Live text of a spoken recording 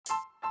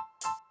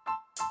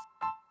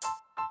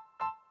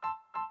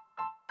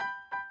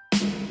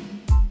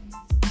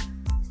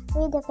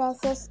Read the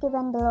passages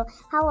given below.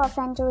 How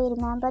often do we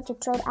remember to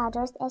treat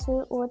others as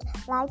we would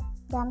like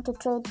them to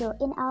treat you?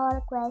 In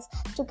our quest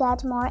to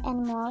get more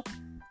and more,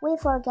 we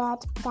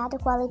forget that the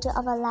quality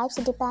of our lives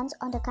depends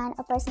on the kind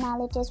of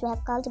personalities we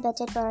have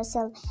cultivated for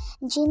ourselves.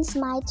 Genes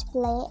might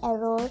play a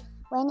role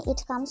when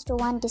it comes to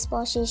one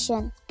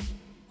disposition,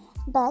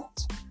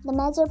 but the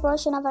major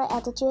portion of our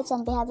attitudes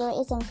and behavior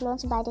is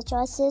influenced by the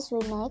choices we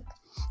make.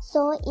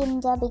 So, in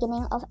the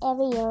beginning of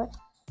every year,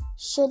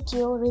 should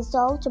you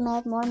resolve to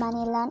make more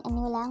money, learn a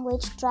new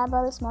language,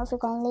 travel more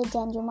frequently,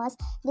 then you must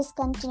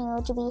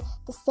discontinue to be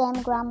the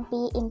same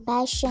grumpy,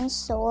 impatient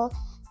soul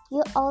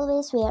you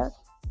always were.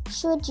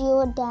 Should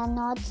you then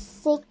not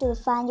seek to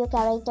refine your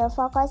character,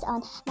 focus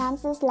on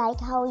nuances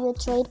like how you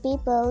treat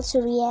people, to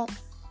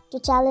react to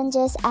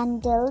challenges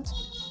and deal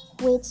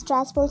with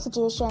stressful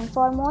situations.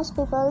 For most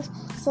people,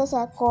 such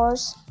a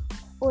course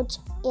would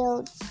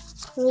yield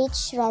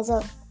rich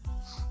results.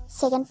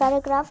 Second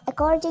paragraph.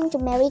 According to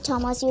Mary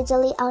Thomas,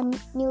 usually our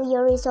New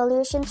Year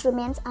resolutions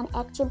remains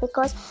unactive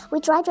because we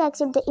try to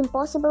achieve the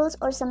impossibles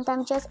or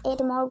sometimes just add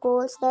more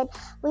goals that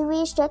we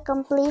wish to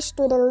accomplish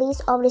to the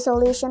list of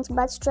resolutions.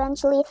 But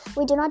strangely,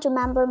 we do not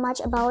remember much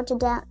about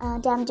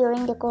them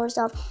during the course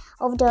of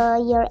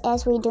the year,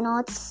 as we do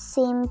not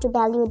seem to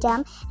value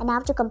them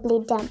enough to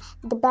complete them.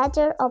 The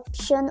better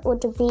option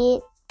would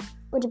be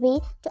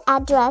to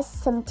address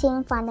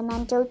something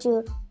fundamental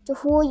to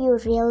who you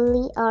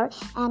really are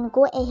and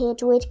go ahead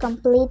with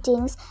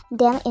completing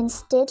them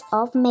instead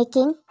of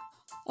making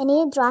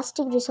any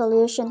drastic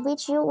resolution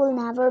which you will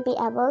never be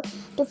able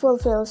to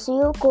fulfill. So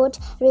you could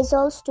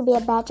resolve to be a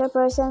better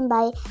person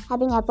by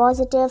having a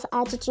positive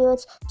attitude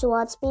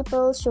towards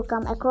people you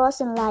come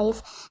across in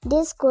life.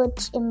 This could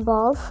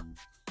involve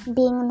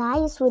being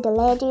nice with the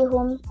lady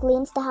who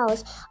cleans the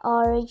house,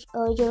 or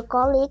your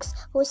colleagues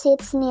who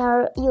sits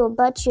near you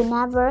but you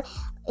never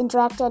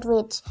interacted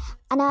with.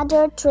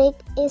 Another trick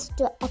is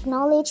to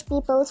acknowledge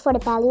people for the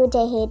value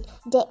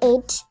they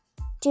add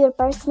to your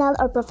personal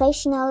or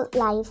professional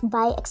life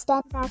by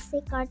extending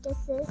basic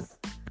courtesies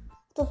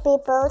to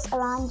people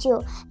around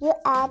you. You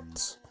add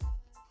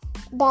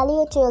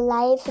value to your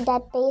life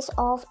that pays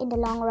off in the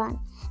long run.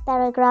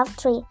 Paragraph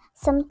 3.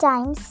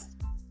 Sometimes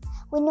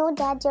we know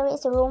that there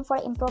is room for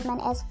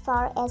improvement as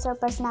far as our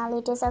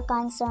personalities are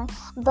concerned,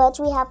 but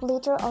we have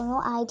little or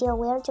no idea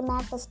where to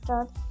make the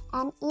start.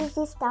 An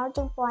easy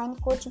starting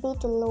point could be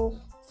to look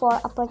for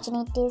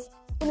opportunities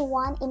in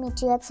one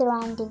immediate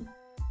surrounding.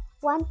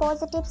 One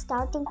positive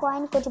starting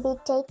point could be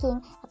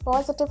taking a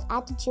positive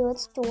attitude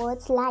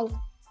towards life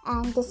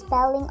and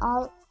dispelling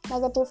all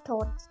negative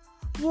thoughts.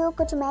 You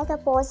could make a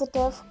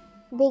positive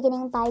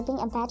beginning by being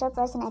a better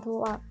person at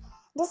work.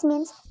 This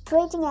means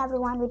treating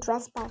everyone with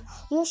respect.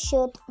 You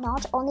should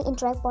not only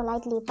interact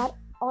politely but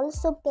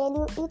also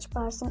value each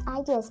person's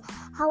ideas,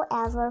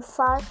 however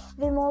far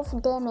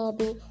removed they may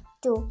be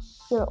to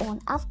your own.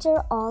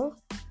 After all,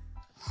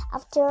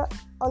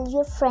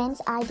 your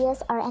friends'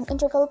 ideas are an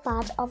integral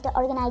part of the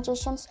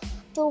organizations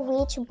to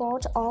which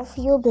both of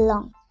you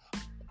belong.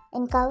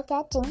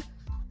 Inculcating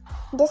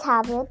this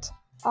habit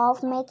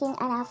of making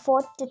an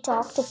effort to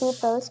talk to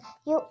people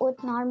you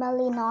would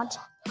normally not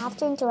have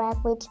to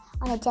interact with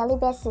on a daily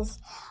basis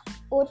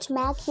would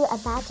make you a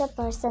better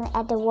person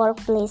at the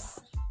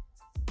workplace.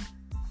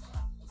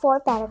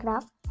 4th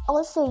paragraph.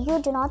 Also, you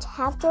do not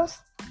have to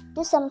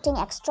do something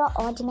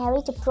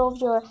extraordinary to prove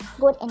your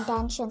good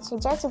intentions.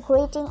 Just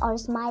greeting or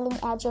smiling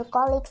at your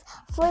colleagues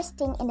first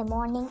thing in the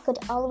morning could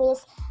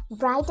always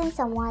brighten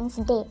someone's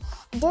day.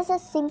 These are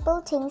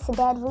simple things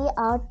that we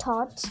are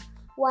taught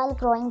while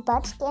growing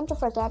but tend to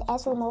forget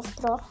as we move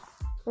through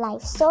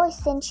life. So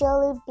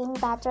essentially, being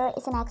better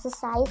is an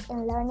exercise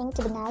in learning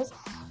to be nice,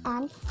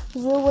 and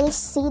you will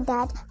see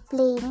that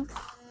playing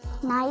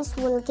nice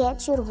will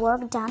get your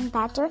work done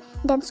better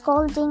than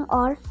scolding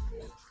or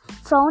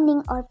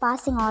frowning or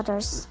passing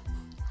orders.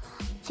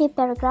 5th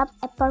paragraph.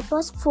 A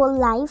purposeful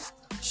life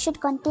should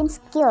contain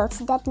skills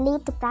that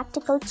lead to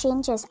practical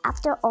changes.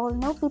 After all,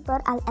 no people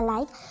are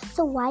alike,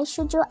 so why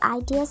should your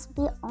ideas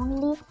be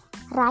only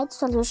right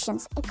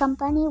solutions? A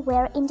company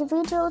where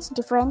individuals'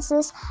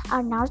 differences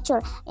are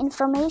nurtured,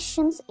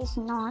 information is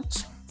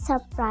not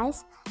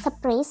suppressed,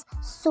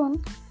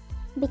 soon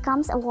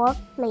becomes a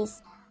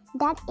workplace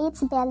that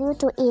adds value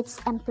to its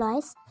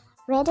employees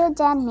rather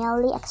than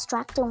merely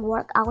extracting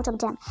work out of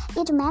them.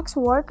 It makes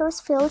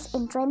workers feel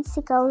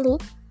intrinsically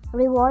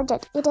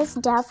rewarded. It is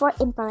therefore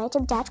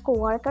imperative that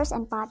co-workers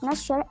and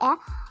partners share a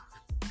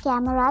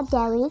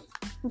camaraderie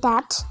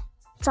that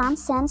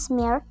transcends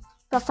mere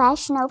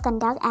professional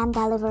conduct and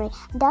delivery.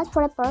 Thus,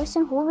 for a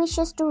person who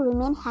wishes to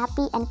remain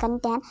happy and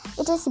content,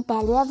 it is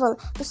valuable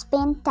to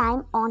spend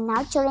time on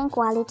nurturing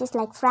qualities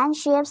like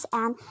friendships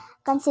and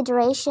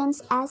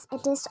considerations as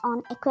it is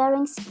on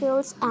acquiring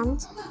skills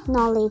and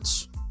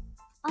knowledge.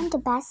 On the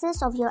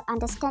basis of your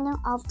understanding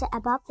of the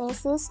above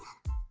basis,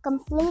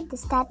 Complete the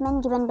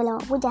statement given below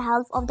with the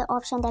help of the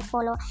option that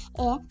follow.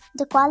 A.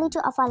 The quality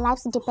of our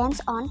lives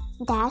depends on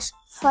dash.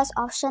 First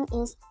option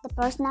is the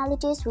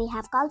personalities we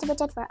have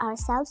cultivated for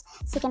ourselves.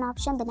 Second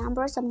option, the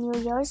numbers of New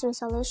Year's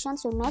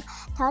resolutions we make.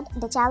 Third,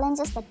 the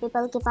challenges that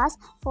people give us.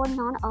 For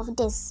none of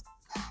this.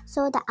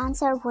 So the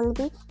answer will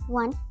be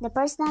 1. The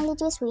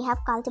personalities we have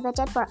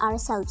cultivated for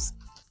ourselves.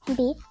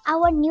 B.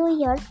 Our New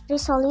Year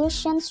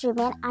resolutions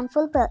remain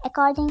unfulfilled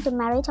according to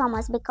Mary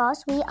Thomas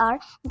because we are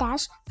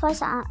dash.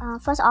 First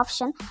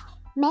option,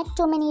 make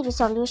too many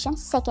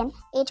resolutions. Second,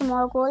 8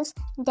 more goals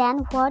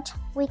than what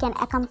we can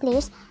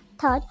accomplish.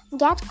 Third,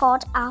 get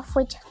caught up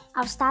with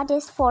our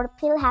studies for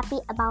feel happy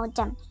about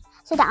them.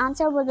 So the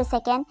answer will be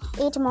second,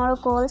 8 more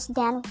goals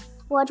than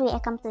what we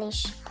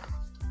accomplish.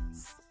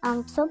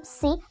 So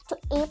C, to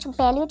add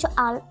value to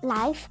our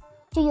life,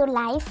 to your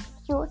life,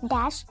 you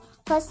dash.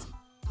 First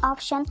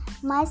option,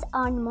 must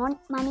earn more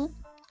money.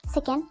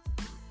 Second,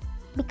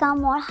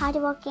 become more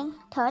hardworking.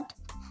 Third,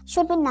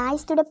 should be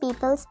nice to the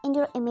peoples in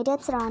your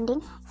immediate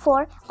surrounding.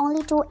 4,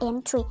 only 2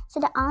 and 3.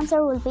 So the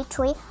answer will be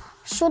 3,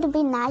 should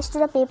be nice to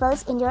the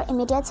peoples in your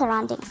immediate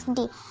surroundings.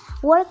 D,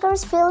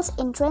 workers feels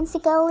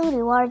intrinsically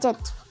rewarded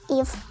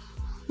if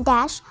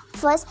dash.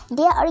 First,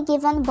 they are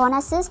given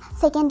bonuses.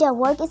 Second, their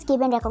work is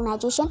given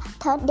recognition.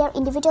 Third, their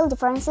individual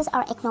differences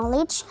are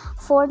acknowledged.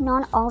 For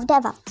none of the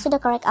above. So the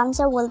correct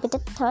answer will be the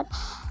third,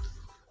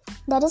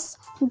 that is,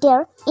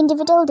 their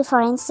individual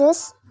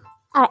differences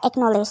are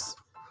acknowledged.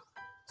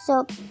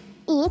 So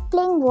E,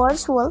 playing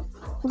words will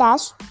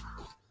dash.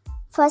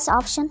 First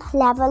option,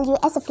 level you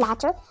as a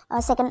flatter.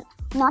 Second,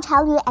 not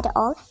help you at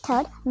all.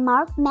 Third,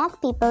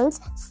 make people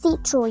see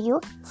through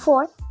you.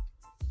 4,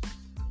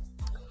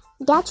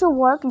 get your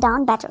work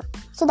done better.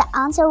 So the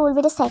answer will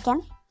be the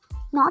second,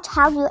 not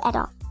help you at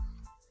all.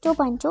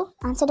 2.2,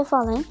 answer the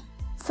following.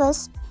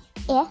 First,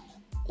 A,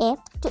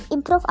 to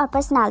improve our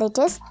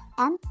personalities,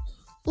 and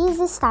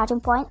easy starting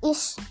point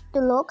is to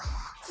look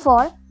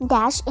for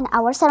dash in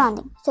our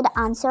surrounding. So the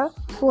answer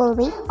will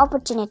be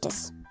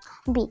opportunities.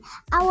 B,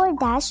 our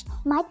dash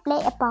might play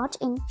a part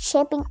in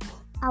shaping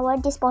our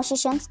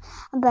dispositions,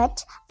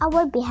 but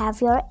our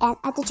behavior and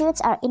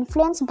attitudes are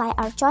influenced by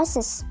our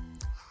choices.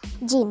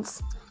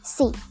 Genes.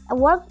 C, a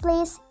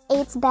workplace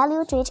adds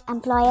value to its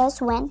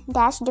employers when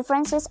dash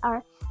differences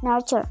are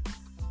nurtured.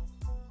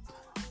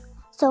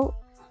 So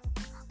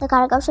the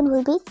correct option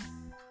will be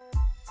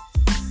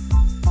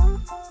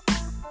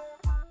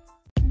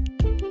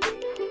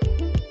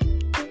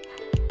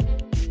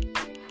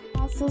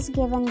as is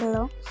given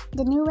below.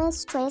 The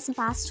newest stress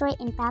buster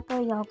in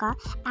paper yoga,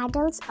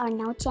 adults are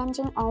now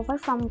changing over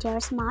from their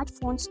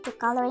smartphones to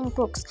coloring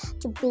books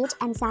to beat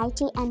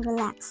anxiety and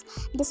relax.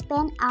 They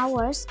spend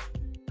hours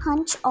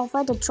hunched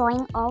over the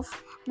drawing of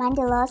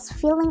mandalas,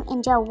 filling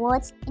in their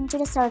words into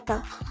the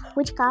circle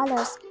with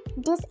colors.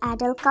 These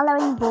adult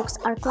coloring books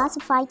are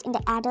classified in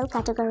the adult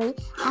category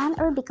and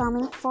are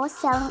becoming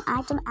fast-selling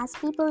item as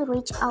people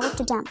reach out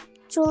to them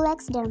to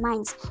relax their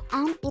minds.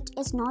 And it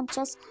is not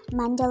just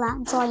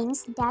mandala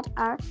drawings that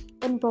are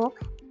in vogue.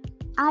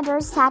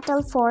 Others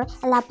settle for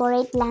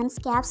elaborate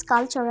landscapes,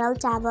 cultural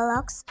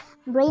tableaux,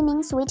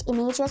 brimming with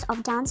images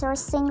of dancers,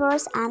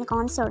 singers, and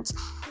concerts.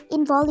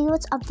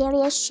 Involutes of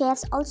various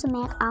shapes also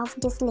make up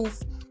this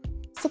list.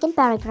 Second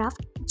paragraph,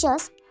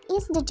 just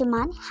as the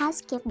demand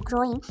has kept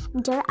growing,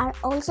 there are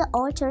also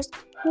authors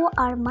who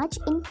are much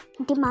in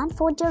demand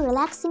for their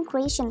relaxing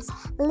creations.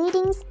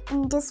 Leading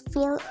in this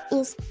field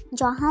is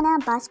Johanna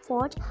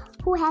Basford,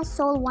 who has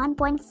sold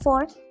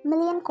 1.4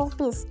 million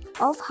copies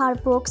of her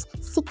books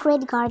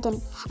Secret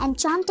Garden,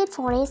 Enchanted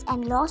Forest,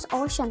 and Lost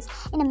Oceans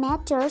in a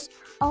matter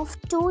of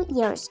 2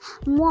 years.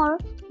 More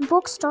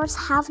bookstores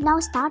have now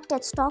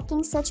started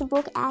stocking such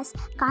books as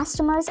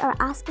customers are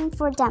asking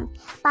for them.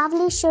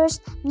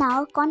 Publishers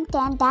now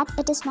contend that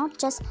it is not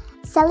just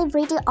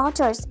celebrity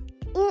authors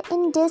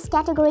in this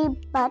category,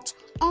 but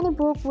any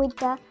book with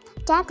the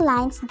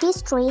taglines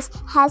 "Distress"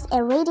 has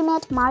a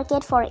ready-made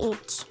market for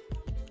it.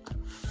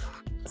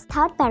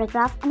 Third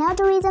paragraph,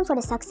 another reason for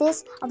the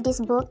success of this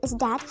book is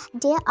that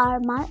they are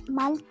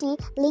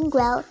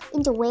multilingual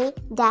in the way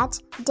that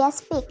they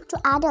speak to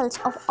adults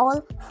of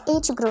all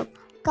age groups,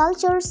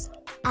 cultures,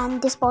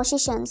 and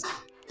dispositions.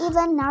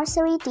 Even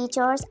nursery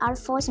teachers are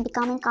fast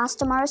becoming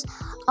customers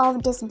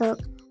of this book,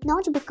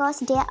 not because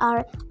they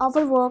are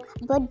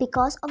overworked, but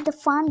because of the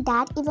fun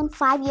that even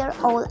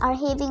 5-year-olds are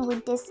having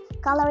with these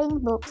coloring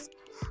books.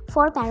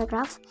 Fourth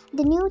paragraph,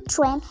 the new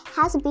trend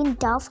has been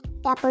dubbed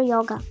paper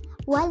yoga.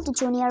 While the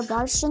junior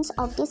versions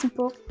of this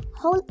book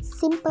hold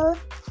simple,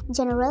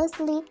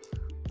 generously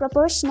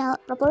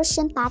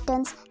proportioned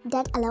patterns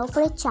that allow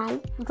for a child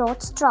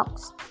broad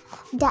strokes,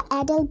 the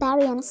adult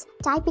variants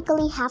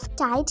typically have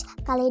tight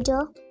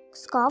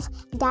scoff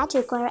that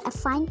require a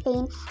fine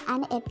pen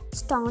and a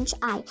staunch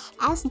eye,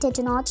 as they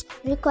do not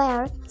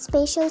require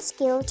special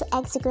skill to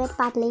execute.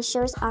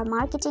 Publishers are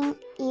marketing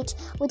it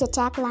with a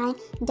tagline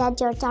that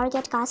their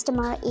target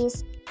customer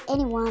is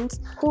anyone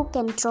who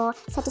can draw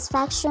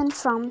satisfaction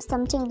from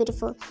something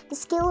beautiful. The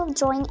skill of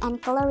drawing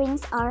and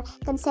colorings are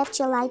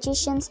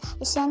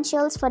conceptualizations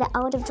essentials for the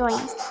art of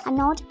drawings are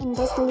not in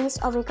this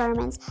list of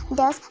requirements.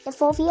 Thus, the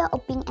phobia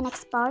of being an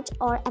expert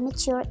or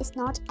amateur is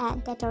not a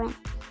deterrent.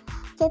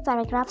 Fifth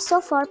paragraph.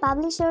 So far,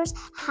 publishers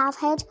have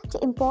had to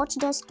import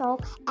their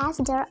stock as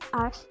there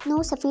are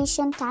no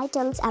sufficient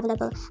titles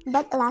available.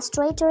 But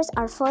illustrators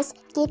are first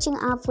catching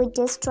up with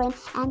this trend,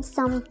 and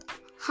some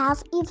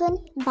have even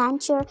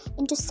ventured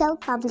into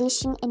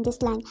self-publishing in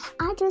this line.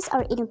 Others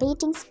are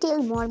innovating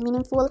still more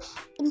meaningful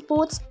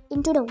inputs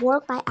into the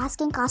work by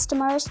asking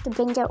customers to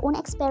bring their own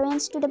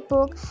experience to the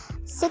book.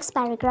 Sixth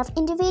paragraph.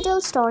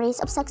 Individual stories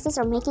of success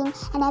are making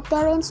an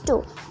appearance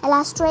too.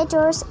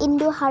 Illustrators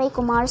Indu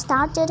Harikumar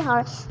started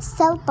her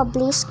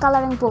self-published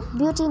coloring book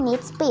Beauty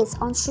Needs Space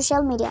on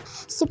social media.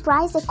 She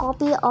priced a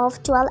copy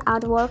of 12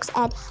 artworks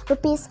at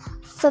rupees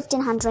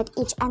 1,500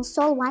 each and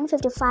sold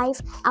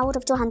 155 out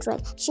of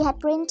 200. She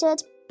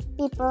printed.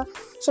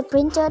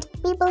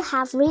 People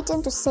have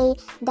written to say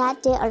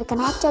that they are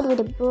connected with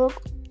the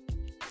book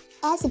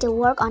as they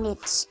work on it.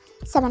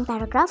 7th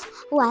paragraph.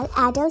 While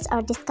adults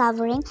are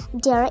discovering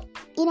their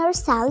inner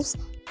selves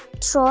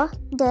through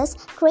this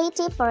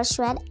creative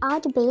pursuit,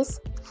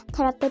 art-based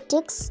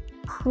therapeutics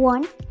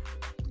warn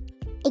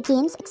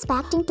against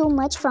expecting too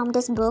much from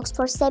these books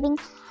for saving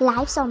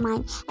lives or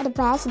mind. At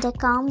best, they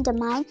calm the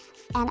mind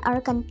and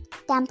are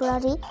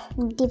contemporary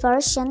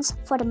diversions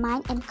for the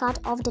mind and cut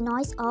off the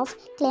noise of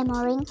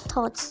clamoring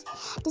thoughts.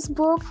 This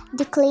book,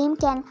 they claim,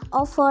 can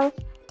offer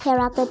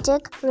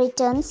therapeutic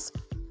returns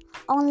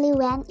only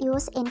when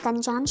used in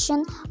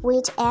conjunction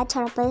with a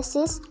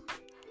therapist's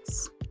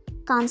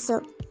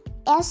counsel.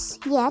 As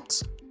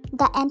yet,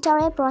 the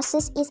entire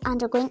process is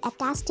undergoing a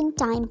testing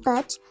time,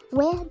 but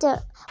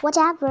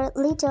whatever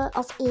little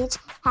of it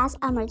has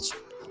emerged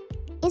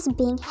is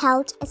being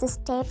held as a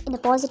step in a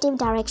positive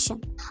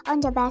direction. On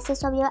the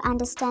basis of your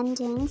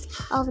understandings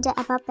of the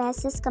above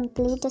passages,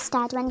 complete the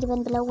statement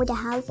given below with the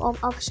help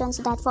of options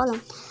that follow.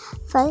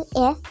 First,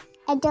 A.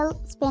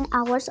 Adults spend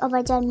hours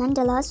over their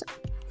mandalas.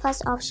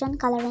 First option,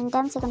 coloring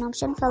them. Second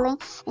option, filling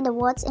in the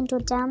words into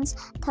terms.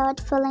 Third,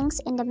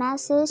 fillings in the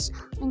message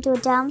into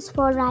terms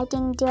for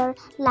writing their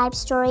life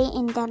story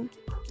in them.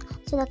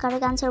 So the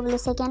correct answer will be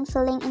second,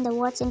 filling in the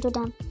words into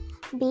them.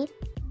 B.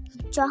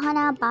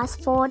 Johanna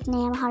Basford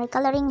named her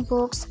coloring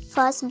books.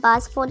 First,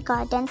 Basford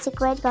Garden,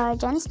 Secret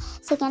Gardens.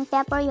 Second,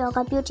 Pepper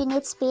Yoga, Beauty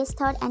Needs Space.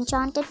 Third,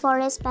 Enchanted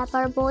Forest,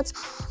 Pepper Boats.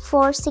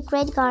 Fourth,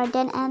 Secret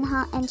Garden and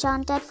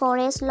Enchanted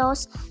Forest,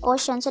 Lost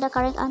Ocean. So the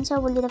correct answer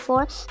will be the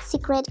 4,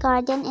 Secret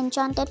Garden,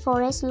 Enchanted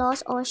Forest,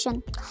 Lost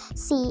Ocean.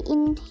 C.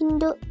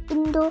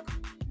 Indu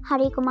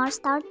Harikumar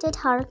started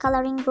her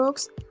coloring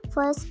books.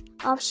 First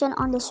option,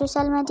 on the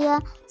social media.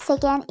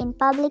 Second, in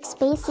public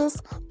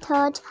spaces.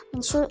 Third,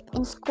 in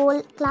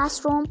school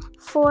classroom.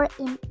 4,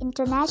 in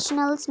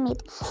international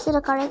meet. So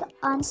the correct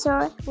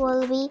answer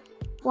will be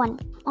 1,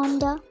 on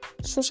the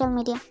social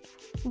media.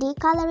 The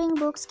coloring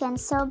books can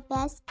serve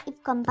best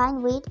if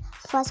combined with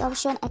first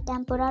option, a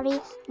temporary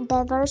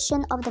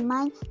diversion of the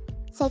mind.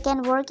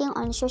 Second, working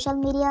on social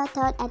media.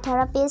 Third, a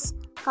therapist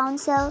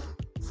counsel.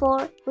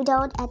 4,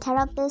 without a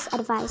therapist's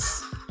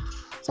advice.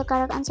 So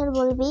correct answer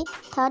will be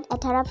third, a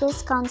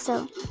therapist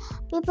counsel.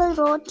 People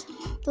wrote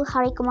to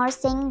Harikumar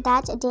saying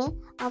that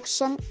they,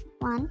 option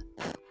 1,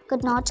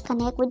 could not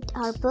connect with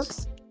her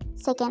books.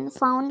 Second,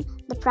 found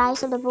the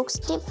price of the books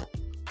steep.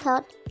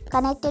 Third,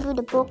 connected with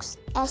the books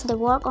as they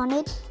work on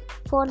it.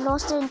 Fourth,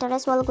 lost their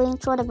interest while going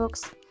through the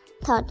books.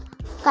 Third,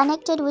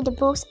 connected with the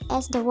books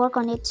as they work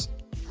on it.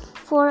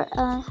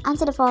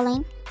 Answer the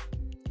following.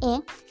 A.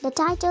 The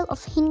title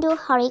of Hindu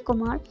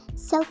Harikumar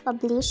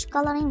self-published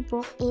coloring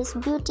book is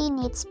Beauty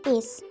Needs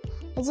Space.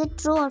 Is it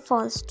true or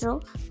false? True.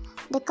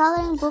 The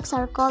coloring books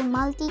are called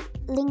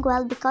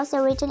multilingual because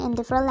they're written in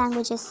different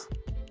languages.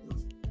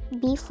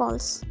 B.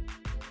 False.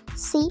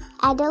 C.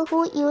 Adults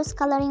who use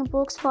coloring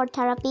books for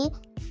therapy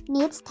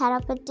needs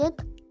therapeutic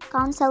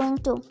counseling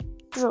too.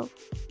 True.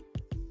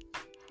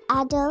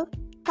 Adult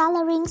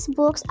coloring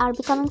books are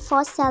becoming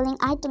fast-selling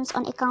items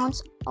on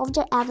account of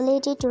their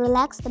ability to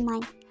relax the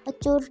mind.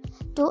 To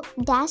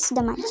dash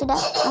the mind. So the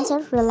answer,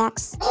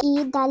 relax.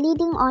 E. The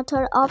leading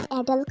author of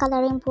adult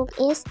coloring book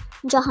is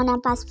Johanna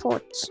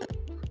Basford.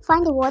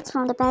 Find the words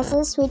from the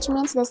passage which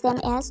means the same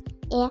as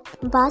A.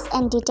 Buzz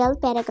and detail,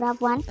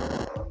 paragraph 1,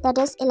 that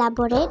is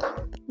elaborate.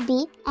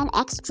 B. An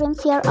extreme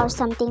fear or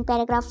something,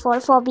 paragraph 4,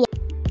 phobia.